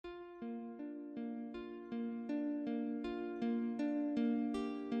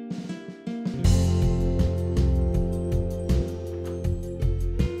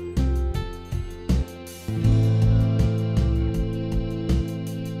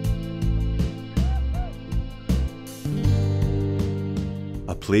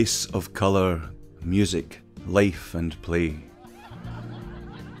place of colour, music, life and play.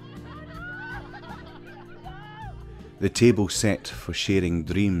 The table set for sharing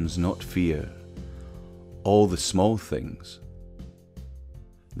dreams, not fear. All the small things,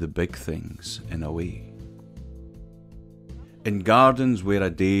 the big things in a way. In gardens where a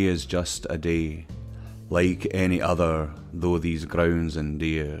day is just a day, like any other, though these grounds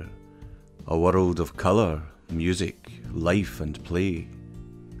endear, a world of colour, music, life and play.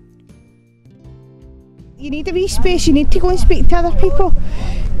 You need a wee space, you need to go and speak to other people,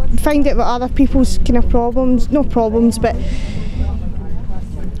 find out what other people's kind of problems, not problems, but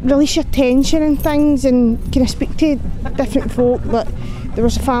release your tension and things, and kind of speak to different folk. Like, there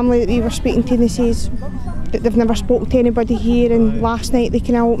was a family that we were speaking to and they says that they've never spoken to anybody here, and last night they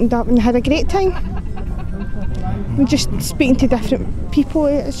kind of opened up and had a great time. And just speaking to different people,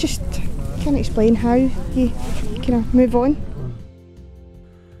 it's just, I can't explain how you kind of move on.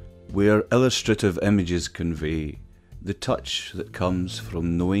 Where illustrative images convey the touch that comes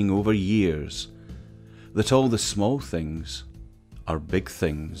from knowing over years that all the small things are big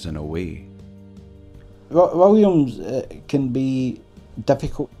things in a way. Williams can be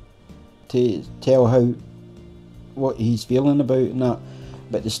difficult to tell what he's feeling about and that,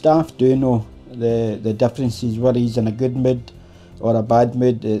 but the staff do know the differences, whether he's in a good mood or a bad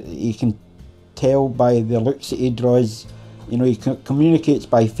mood. You can tell by the looks that he draws. You know, he communicates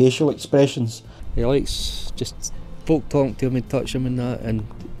by facial expressions. He likes just folk talking to him and touch him and that, and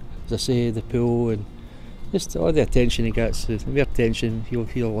as I say, the pool and just all the attention he gets. The more attention,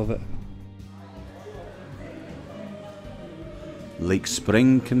 he'll love it. Like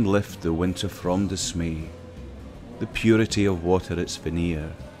spring can lift the winter from dismay, the purity of water its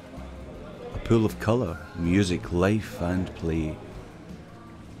veneer, a pool of colour, music, life and play.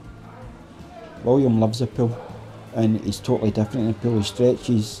 William loves the pool, and he's totally different in the pool. He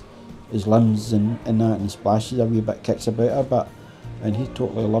stretches his limbs and that, and he splashes a wee bit, kicks about a bit, and he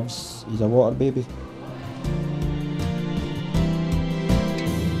totally loves, he's a water baby.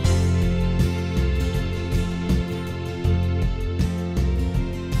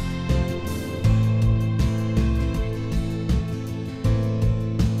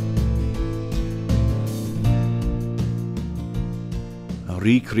 A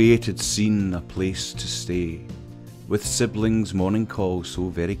recreated scene, a place to stay, with siblings' morning call so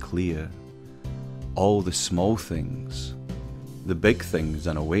very clear. All the small things, the big things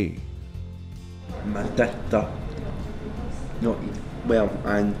in a way. My sister, not well,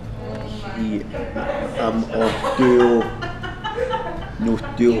 and I'm off school, no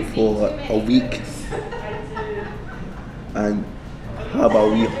school for a week, and have a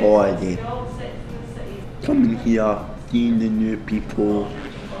wee holiday. Coming here, seeing the new people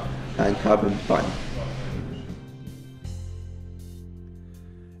and having fun.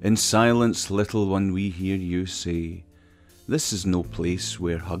 In silence, little one, we hear you say, this is no place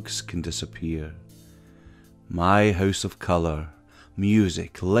where hugs can disappear. My house of colour,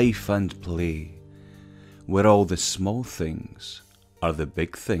 music, life and play, where all the small things are the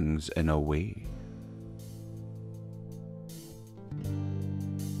big things in a way.